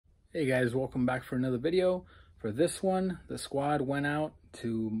Hey guys, welcome back for another video. For this one, the squad went out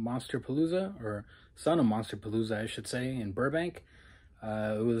to Monsterpalooza, or Son of Monsterpalooza, I should say, in Burbank.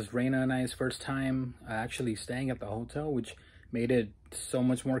 It was Rayna and I's first time actually staying at the hotel, which made it so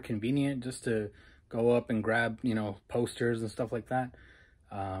much more convenient just to go up and grab, posters and stuff like that.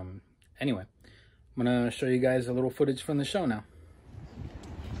 Anyway, I'm gonna show you guys a little footage from the show now.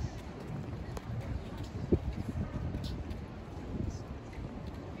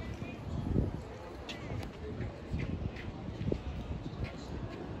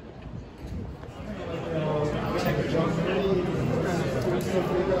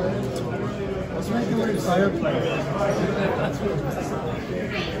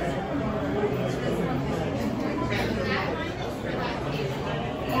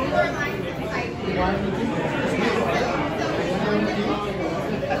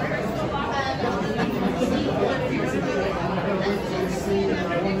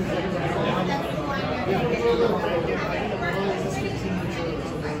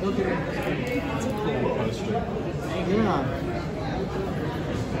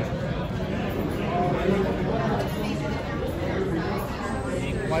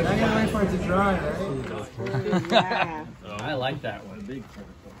 Yeah. I like that one. Big.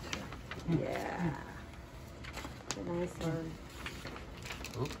 Yeah. It's a nice one.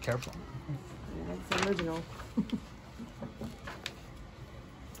 Oh, careful. Yeah, it's original. Look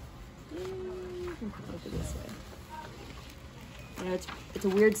at this way. Yeah, it's a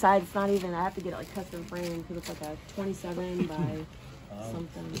weird size. It's not even. I have to get it like custom framed because it's like a 27 by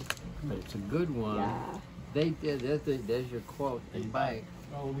something. But it's a good one. Yeah. There's your quote. They bite.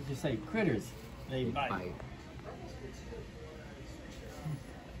 Oh, we just say critters. They bite.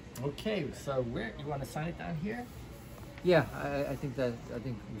 Okay, so where you want to sign it down here? Yeah, I think we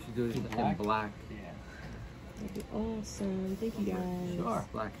should do it in black. Yeah. That'd be awesome. Thank you guys. Sure.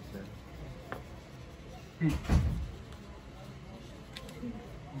 Black is there.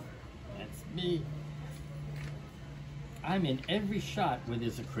 That's me. I'm in every shot where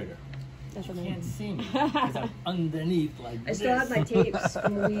there's a critter. That's You what can't see me because I'm underneath like I this. still have my tapes.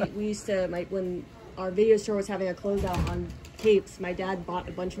 And we used to, when our video store was having a closeout on tapes, my dad bought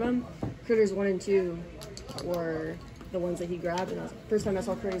a bunch of them. Critters 1 and 2 were the ones that he grabbed, and that was the first time I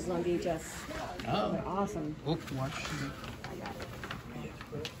saw Critters was on VHS. Oh. They're awesome. Oops, watch. I got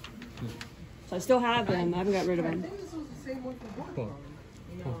it. So I still have them. I haven't got rid of them. Cool.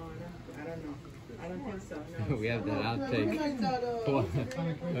 No, I don't know. I don't think so. No. We have that outtake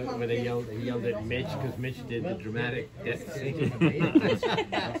where he yelled at Mitch because Mitch did the dramatic death scene.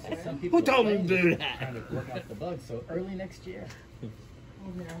 Who told me to do that? Trying to work out the bugs. So early next year.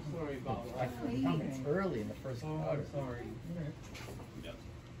 Okay, I'm sorry about that. It's early in the first quarter. Sorry.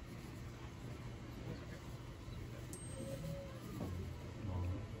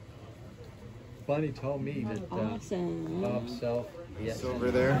 Bunny told me that Awesome. Bob Self. It's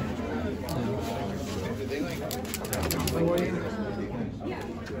over there.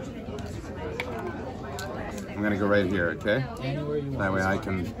 I'm gonna go right here, okay? That way I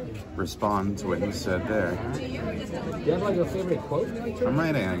can respond to what you said there. Do you have like a favorite quote? I'm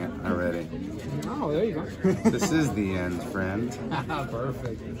writing it already. Oh, there you go. This is the end, friend.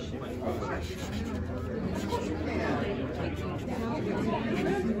 Perfect.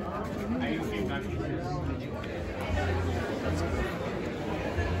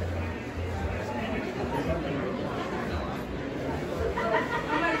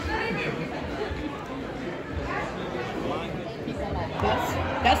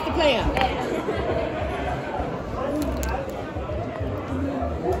 That's the plan.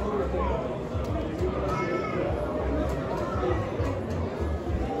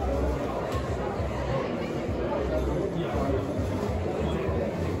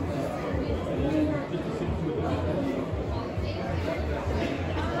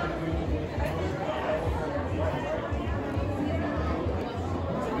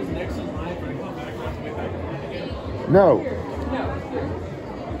 No.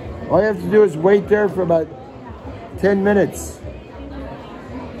 All you have to do is wait there for about 10 minutes.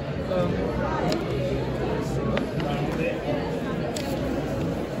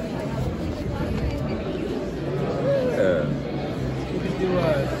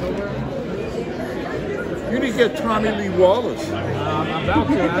 You need to get Tommy Lee Wallace. I'm about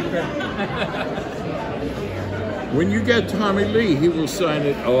to after. When you get Tommy Lee, he will sign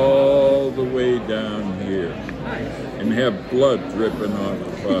it all the way down here. And have blood dripping off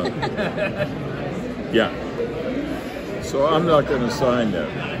the bottom. Yeah. So I'm not going to sign that.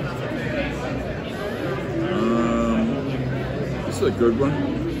 This is a good one.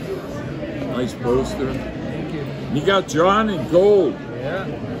 Nice poster. You got John in gold. Yeah.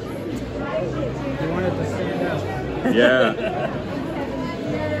 You wanted to stand up. Yeah.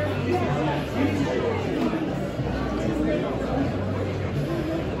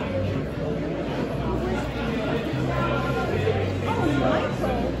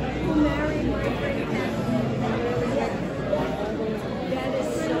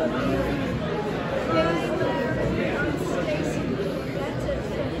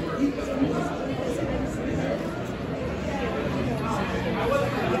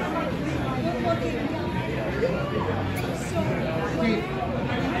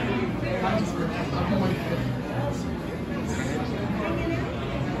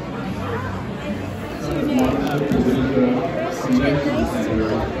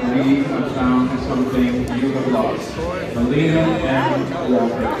 We have found something you have lost. Rayna and I.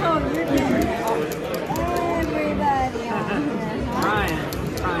 Everybody on Ryan.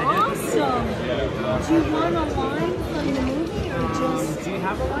 Awesome. Do you want a line from the movie or just... Do you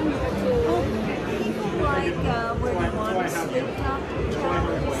have a line? Well, people like where you want to sleep top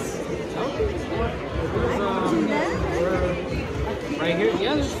calories. I can do that. Right here?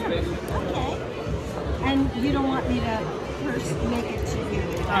 Yeah, this space. Okay. And you don't want me to first make it to you?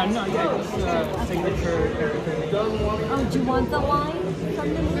 No, yeah, just signature everything. Oh, do you want the line from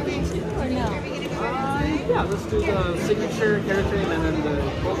the movie too, or no? Yeah, let's do the signature character and then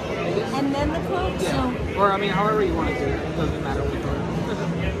the quote, I guess. And then the quote? Yeah. So, Or, I mean, however you want to do it. It doesn't matter which one.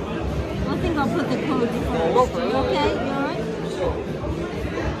 I think I'll put the quote first. Go for it. Okay, you alright?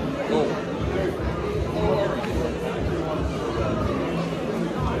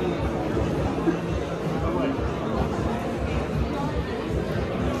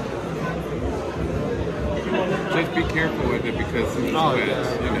 Just be careful with it because it's wet, you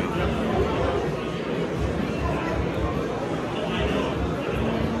know.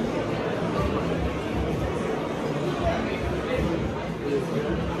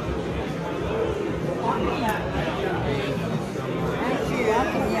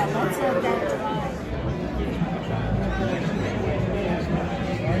 Yeah, let's have that dry.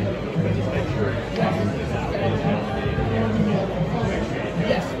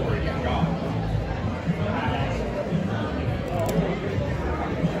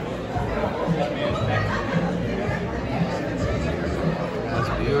 That's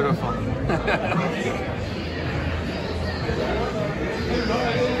beautiful.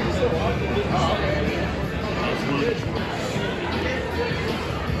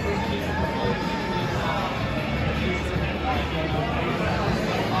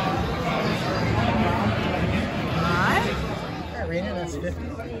 Rayna, that's 50.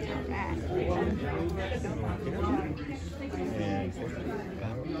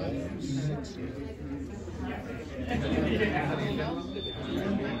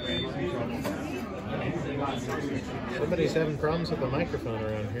 Somebody's having problems with the microphone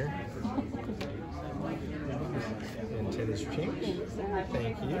around here. Antennas change.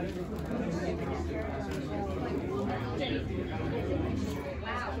 Thank you.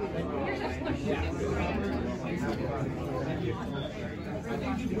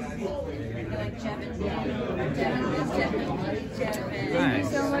 Nice.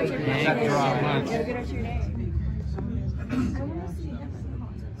 So much. That draw once. Get up to your name.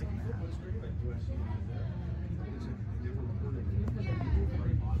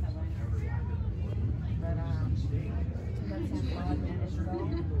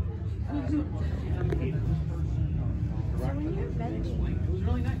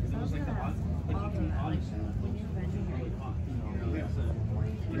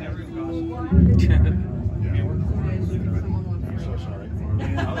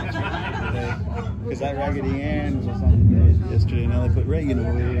 Because that Raggedy Ann was something yesterday, now they put Reagan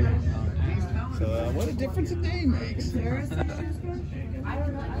away. So what a difference a day makes.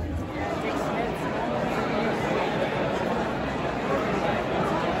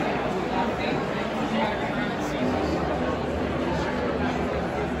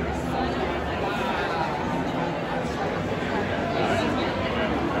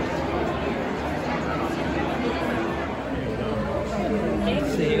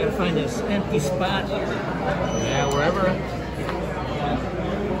 So you gotta find this empty spot. Yeah, wherever.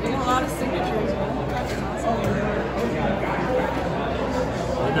 A lot of signatures.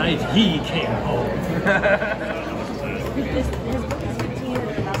 The night he came home. His book is 15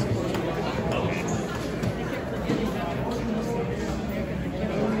 and about 40.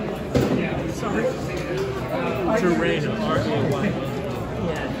 Sorry. To Rayna, R-A-Y.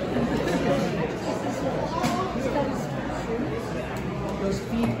 Yeah.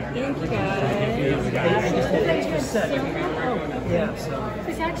 Thank you guys. Yeah, so.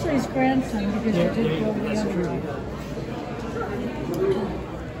 It's actually his grandson because you did go the other way.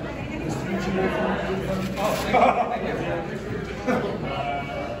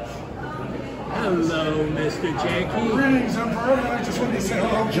 Hello, Mr. Janky. Greetings, Emperor. I just wanted to say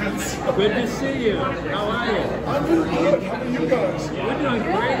hello, kids. Good to see you. How are you? I'm doing good. How are you guys? We're doing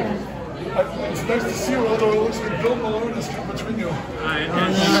great. It's nice to see you, although it looks like Bill Malone has come between you.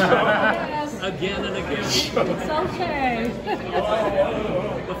 Again and again. It's okay.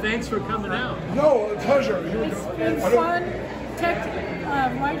 Well, thanks for coming out. No, a pleasure. It's been fun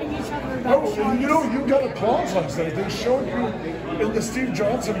writing each other about Oh, you know, you got applause last night. They showed you in the Steve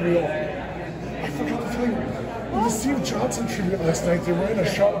Johnson reel. I forgot the thing. In the Steve Johnson tribute last night, they were in a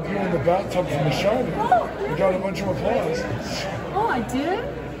shot of you in the bathtub from The Shining. Oh, really? You got a bunch of applause. Oh, I did?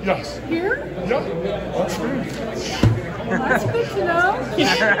 Yes. Here? Yep. On screen. Well, that's good to know.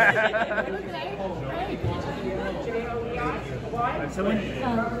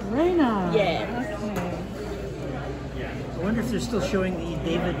 Rayna. Yeah. Okay. I wonder if they're still showing the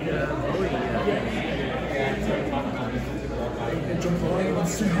David Bowie. Jump along and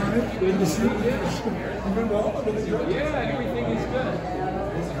say hi. Good to see you. You've been well? Everything good? Yeah, everything is good.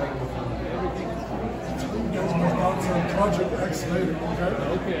 You guys move on to Project X later,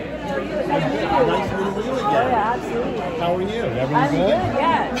 okay? Nice meeting you again. Oh, yeah, absolutely. How are you? Everything I'm good? good,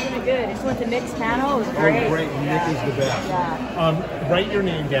 yeah. It's really good. Just went to Nick's panel. It was great. Oh, great. Nick is the best. Yeah. Write your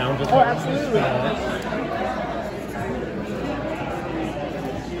name down. Just Oh, absolutely.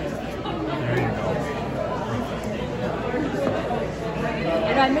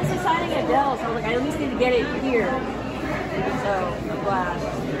 And I missed the signing at Dell, so I was like, I at least need to get it here. So, I'm glad.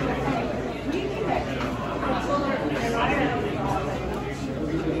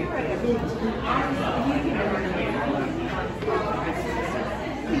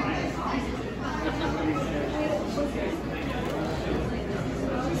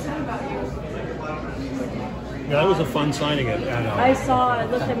 Yeah, that was a fun signing at I saw it.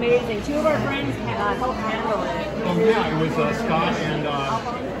 It looked amazing. Two of our friends helped handle it. Oh yeah, it was Scott and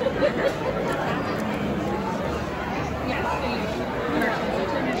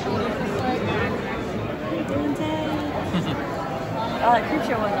Oh, that creep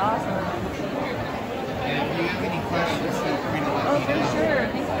show was awesome. And if you have any questions, feel free to let me know. Oh, for sure.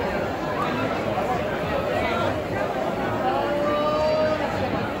 Thank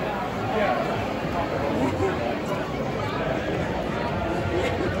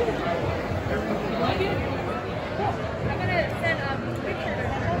you.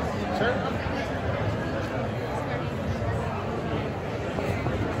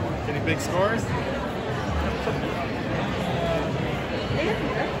 any big scores?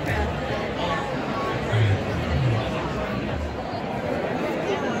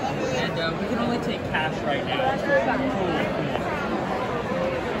 And we can only take cash right now.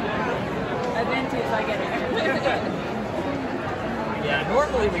 I've been to, so I get it. Yeah,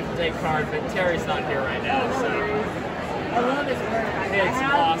 normally we can take card, but Terry's not here right now, so. I love his work. It's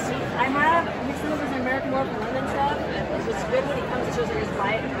awesome. I have some of his American World for London stuff. It's just good when he comes to shows like his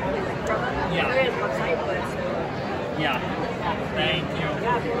life and really like from it. Yeah. Very website, but so. Yeah. Thank you.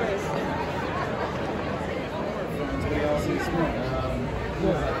 Yeah, of course.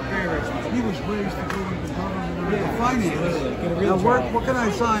 He was raised to go into finance. Now, what can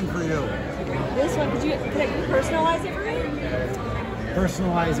I sign for you? This one, could you personalize it for me?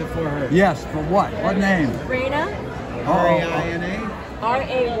 Personalize it for her. Yes, for what? What name? Rayna. R-A-I-N-A?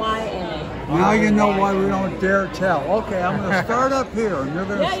 R-A-Y-N-A. Now you know why we don't dare tell. Okay, I'm going to start up here, and you're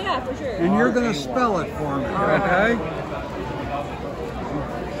going to for sure. And you're going to spell it for me, okay?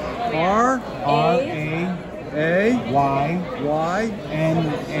 R-A-Y-N-A.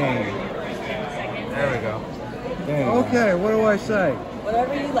 There we go. Okay, what do I say?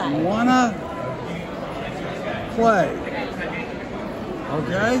 Whatever you like. Wanna play?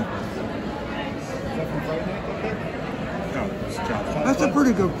 Okay? That's a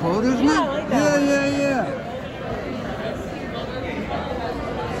pretty good quote, isn't it? I like that. Yeah.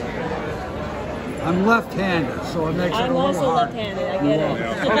 I'm left-handed, so it makes it a I'm little also hard. left-handed, I get it.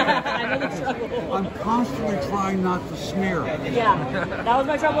 I'm in trouble. I'm constantly trying not to smear. Yeah, that was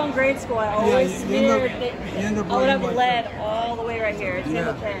my trouble in grade school. I always you smeared end up I would have like lead all the way right here. Same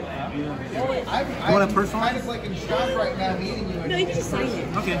with pen. Always. I'm kind of like in shock right now meeting you. No, you can just sign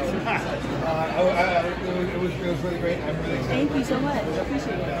it. Okay. It was really great. I'm really excited. Thank you so much. I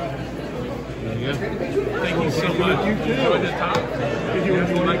appreciate it. Thank you so much. You too. Enjoy the top. Did you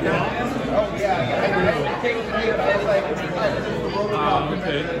like that? Oh yeah. I came with me, but I was like,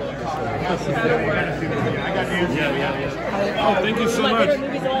 okay. I got the answer. Yeah. Oh, thank you so much.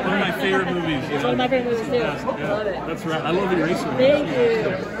 One One of my favorite movies. It's one of my favorite movies too. Yeah. Love it. That's right. I love Eraser. Thank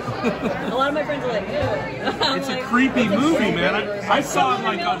you. A lot of my friends are like, ew. It's a creepy movie, man. I saw it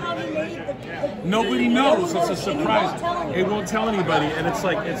like I on. don't know how he made Nobody knows. It's a surprise. It won't tell anybody, and it's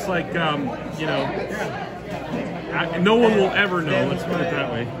like you know, no one will ever know. Let's put it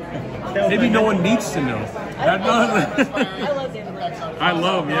that way. Maybe no one needs to know. I love David Lynch. I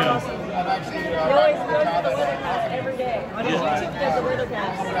love, yeah. He always goes to the weathercast every day. On his YouTube, does the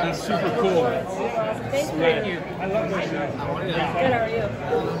weathercast. That's super cool. Thank you. I love that show. Good, how are you?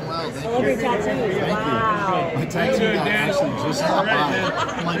 I love your tattoos. Wow. My tattoo and dance just all right, man.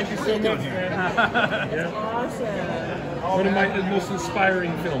 Thank you so much, man. Awesome. One of my most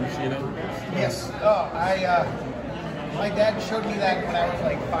inspiring films, you know. Yes. Oh, my dad showed me that when I was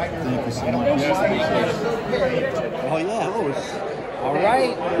like 5 years old. Thank you so I don't much. know why. Oh yeah. All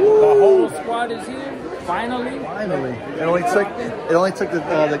right, the whole squad is here. Finally. It only took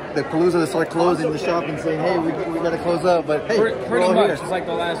the Palooza to start closing the shop and saying, hey, we got to close up. But hey, pretty much. It's like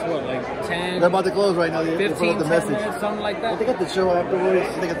the last, what, like 10? They're about to close right now. They 15, put up the 10 message. minutes, something like that. They got the show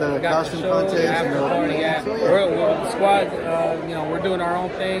afterwards. They got the costume contest. After party, yeah. So, yeah. We're the squad, you know, we're doing our own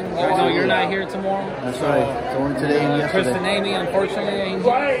thing. I know you're not here tomorrow. That's right. So only today and yesterday. Chris and Amy, unfortunately, ain't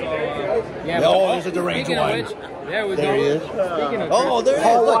here. Yeah, there's a deranged one. There we go. There he is. Speaking of Oh, there he is.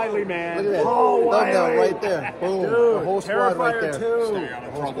 Paul Look. Wiley, man. Look at that. Paul Wiley. Thumbnail right there. Boom. Dude, the whole squad right Terrifier there. 2.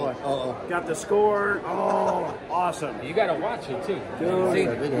 The whole squad. Uh-oh. Got the score. Oh, awesome. You gotta watch it too. Dude.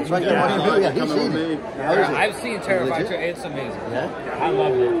 It's right there. Yeah, he's seen it. I've seen Terrifier 2. It's amazing. Yeah? I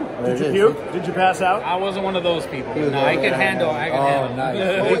loved it. Did you puke? Did you pass out? I wasn't one of those people. No, I could handle. I could handle.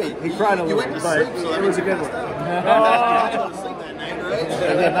 Nice. He cried a little, but it was a good one.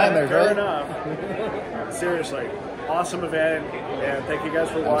 Fair enough. Seriously. Awesome event, and thank you guys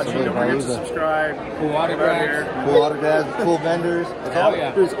for watching. Don't forget to subscribe. Cool autographs. Cool autographs, cool vendors.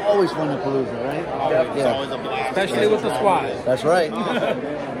 Yeah. There's always fun at Palooza, right? Yep. Yeah. Always a blast. Especially with the squad. That's right.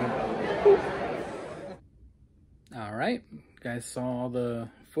 All right. You guys saw all the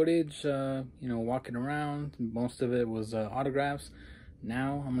footage, you know, walking around. Most of it was autographs.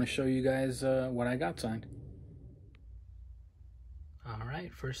 Now I'm going to show you guys what I got signed. All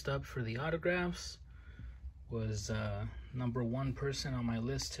right. First up for the autographs was number 1 person on my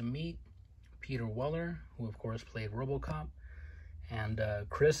list to meet, Peter Weller, who of course played RoboCop. And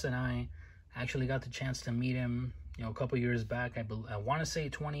Chris and I actually got the chance to meet him, you know, a couple years back. I want to say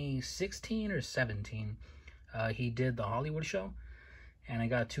 2016 or 17. He did the Hollywood show, and I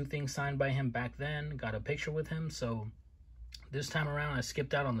got 2 things signed by him back then. Got a picture with him. So this time around, I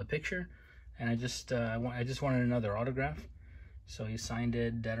skipped out on the picture, and I just wanted another autograph. So he signed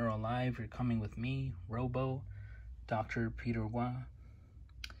it, Dead or Alive, You're Coming With Me, Robo, Dr. Peter Wa.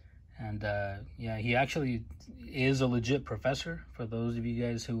 And yeah, he actually is a legit professor, for those of you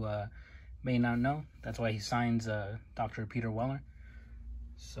guys who may not know. That's why he signs Dr. Peter Weller.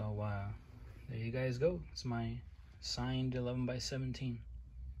 So there you guys go. It's my signed 11x17.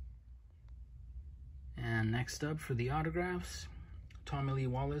 And next up for the autographs, Tommy Lee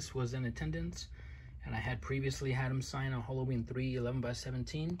Wallace was in attendance. And I had previously had him sign a Halloween 3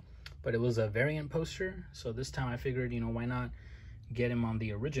 11x17, but it was a variant poster. So this time I figured, you know, why not get him on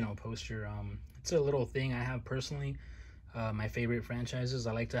the original poster? It's a little thing I have personally. My favorite franchises,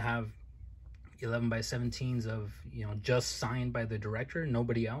 I like to have 11x17s of, you know, just signed by the director,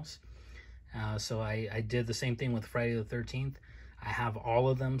 nobody else. So I did the same thing with Friday the 13th. I have all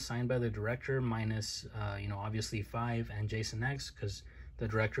of them signed by the director, minus, you know, obviously 5 and Jason X, because the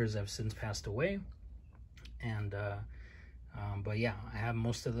directors have since passed away. And but yeah, I have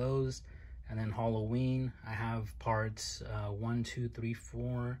most of those. And then Halloween, I have parts 1, 2, 3,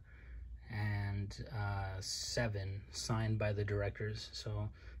 4, and 7 signed by the directors. So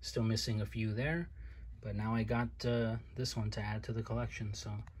still missing a few there, but now I got this one to add to the collection,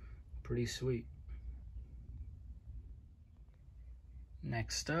 so pretty sweet.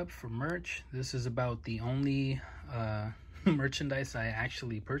 Next up for merch, this is about the only merchandise I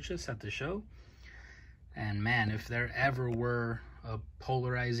actually purchased at the show. And man, if there ever were a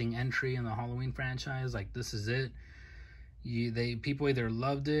polarizing entry in the Halloween franchise, like this is it. People either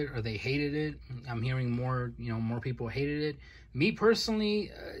loved it or they hated it. I'm hearing more, you know, more people hated it. Me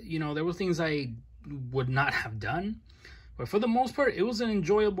personally, you know, there were things I would not have done, but for the most part, it was an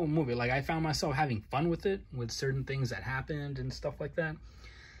enjoyable movie. Like I found myself having fun with it, with certain things that happened and stuff like that.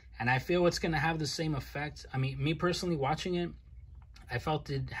 And I feel it's going to have the same effect. I mean, me personally watching it, I felt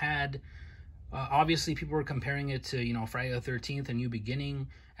it had, obviously people were comparing it to, you know, Friday the 13th, A New Beginning,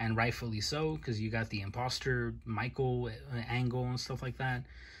 and rightfully so, because you got the imposter Michael angle and stuff like that.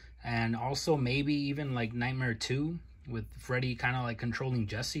 And also maybe even like Nightmare 2 with Freddy kind of like controlling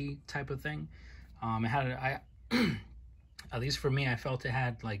Jesse type of thing. It had, at least for me, I felt it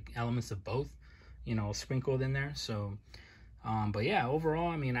had like elements of both, you know, sprinkled in there. So But yeah, overall,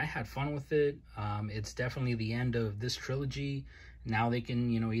 I mean, I had fun with it. It's definitely the end of this trilogy. Now they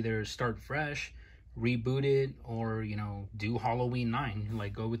can, you know, either start fresh, reboot it, or, you know, do Halloween 9,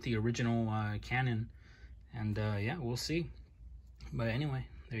 like go with the original canon. And yeah, we'll see. But anyway,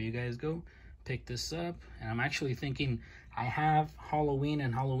 there you guys go. Pick this up. And I'm actually thinking I have Halloween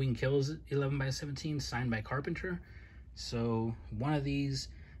and Halloween Kills 11x17 signed by Carpenter. So one of these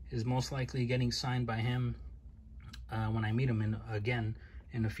is most likely getting signed by him when I meet him again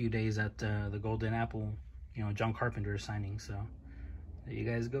in a few days at the Golden Apple, you know, John Carpenter signing. So there you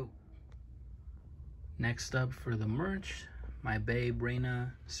guys go. Next up for the merch, my babe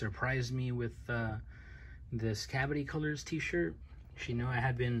Rayna surprised me with this Cavity Colors t-shirt. She knew I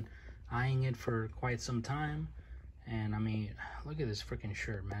had been eyeing it for quite some time. And I mean, look at this freaking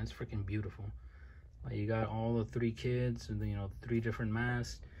shirt, man. It's freaking beautiful. Like, you got all the 3 kids and, you know, 3 different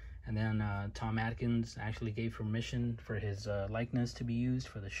masks. And then Tom Atkins actually gave permission for his likeness to be used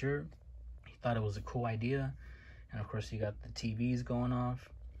for the shirt. He thought it was a cool idea. And of course, you got the TVs going off.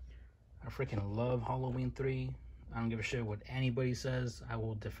 I freaking love Halloween 3. I don't give a shit what anybody says. I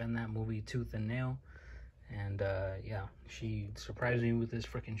will defend that movie tooth and nail. And yeah, she surprised me with this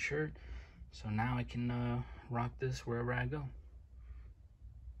freaking shirt. So now I can rock this wherever I go.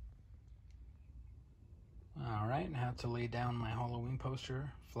 Alright, I have to lay down my Halloween poster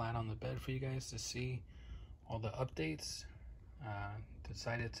flat on the bed for you guys to see all the updates.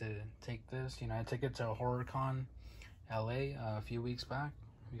 Decided to take this. You know, I took it to HorrorCon LA a few weeks back.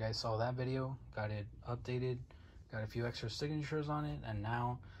 You guys saw that video. Got it updated. Got a few extra signatures on it. And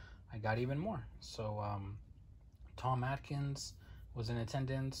now I got even more. So Tom Atkins was in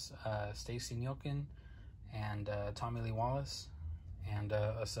attendance. Stacey Nielkin and Tommy Lee Wallace. And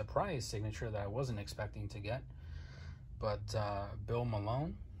a surprise signature that I wasn't expecting to get. But Bill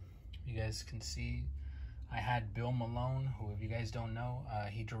Malone, you guys can see I had Bill Malone, who, if you guys don't know,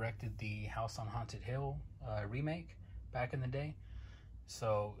 he directed the House on Haunted Hill remake back in the day.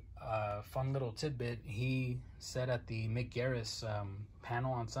 So fun little tidbit, he said at the Mick Garris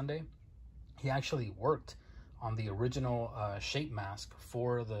panel on Sunday, he actually worked on the original shape mask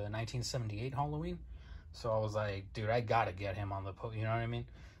for the 1978 Halloween. So I was like, dude, I gotta get him on the you know what I mean?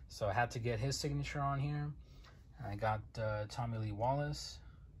 So I had to get his signature on here. And I got Tommy Lee Wallace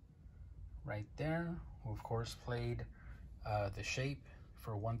right there, who of course played the shape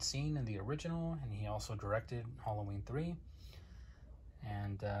for one scene in the original, and he also directed Halloween 3.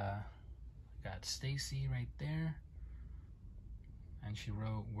 And got Stacy right there. And she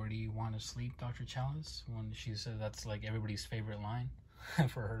wrote, "Where do you want to sleep, Dr. Chalice?" When she said that's like everybody's favorite line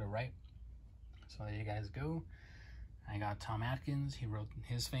for her to write. So there you guys go. I got Tom Atkins. He wrote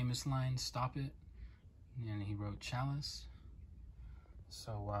his famous line, "Stop it." And he wrote Chalice.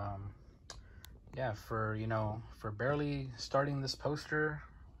 So, yeah, for, you know, for barely starting this poster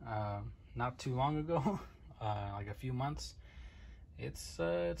not too long ago, like a few months, it's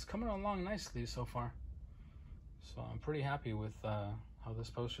coming along nicely so far. So I'm pretty happy with how this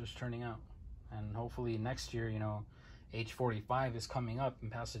poster is turning out. And hopefully next year, you know, H45 is coming up in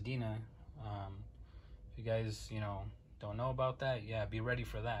Pasadena. If you guys, you know, don't know about that, yeah, be ready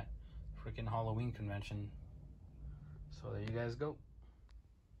for that. Freaking Halloween convention. So there you guys go.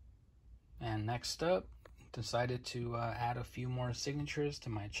 And next up, decided to add a few more signatures to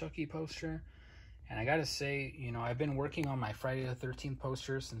my Chucky poster. And I gotta say, you know, I've been working on my Friday the 13th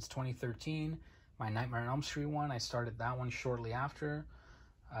poster since 2013. My Nightmare on Elm Street one, I started that one shortly after.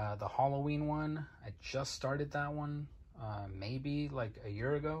 The Halloween one, I just started that one maybe like a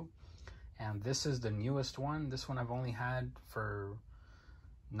year ago. And this is the newest one. This one I've only had for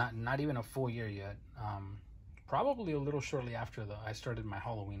not even a full year yet. Probably a little shortly after I started my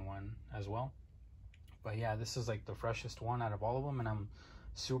Halloween one as well. But yeah, this is like the freshest one out of all of them, and I'm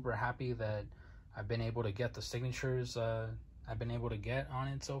super happy that I've been able to get the signatures I've been able to get on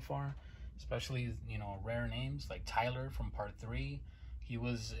it so far. Especially, you know, rare names like Tyler from Part 3.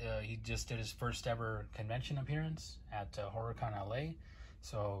 He just did his first ever convention appearance at HorrorCon LA.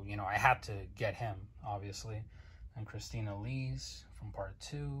 So, you know, I had to get him, obviously. And Christina Lees from Part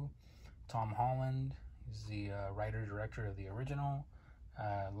 2. Tom Holland, he's the writer-director of the original.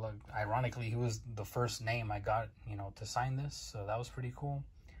 Look, ironically, he was the first name I got, you know, to sign this. So that was pretty cool.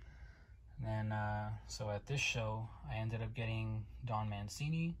 And then, so at this show, I ended up getting Don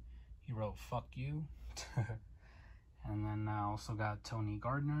Mancini. He wrote "Fuck You." And then I also got Tony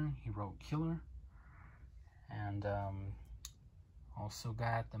Gardner. He wrote "Killer." And also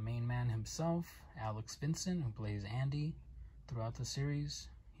got the main man himself, Alex Vincent, who plays Andy throughout the series.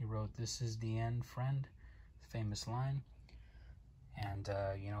 He wrote "This is the end, friend," famous line. And,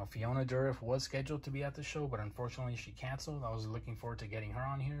 you know, Fiona Dourif was scheduled to be at the show, but unfortunately she canceled. I was looking forward to getting her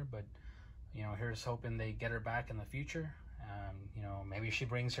on here, but, you know, here's hoping they get her back in the future. You know, maybe she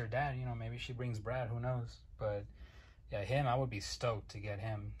brings her dad, you know, maybe she brings Brad, who knows. But, yeah, him, I would be stoked to get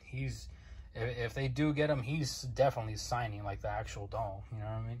him. He's, if they do get him, he's definitely signing, like, the actual doll, you know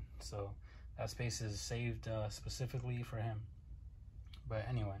what I mean? So, that space is saved specifically for him. But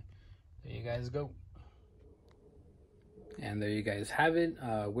anyway, there you guys go. And there you guys have it.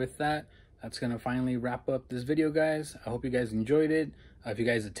 With that, that's going to finally wrap up this video, guys. I hope you guys enjoyed it. If you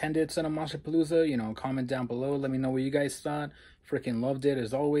guys attended Son of Monsterpalooza, you know, comment down below. Let me know what you guys thought. Freaking loved it,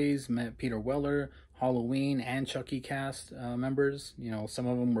 as always. Met Peter Weller, Halloween, and Chucky cast members. You know, some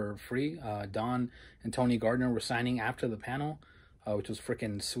of them were free. Don and Tony Gardner were signing after the panel, which was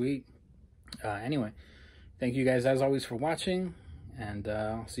freaking sweet. Anyway, thank you guys, as always, for watching. And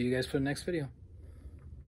I'll see you guys for the next video.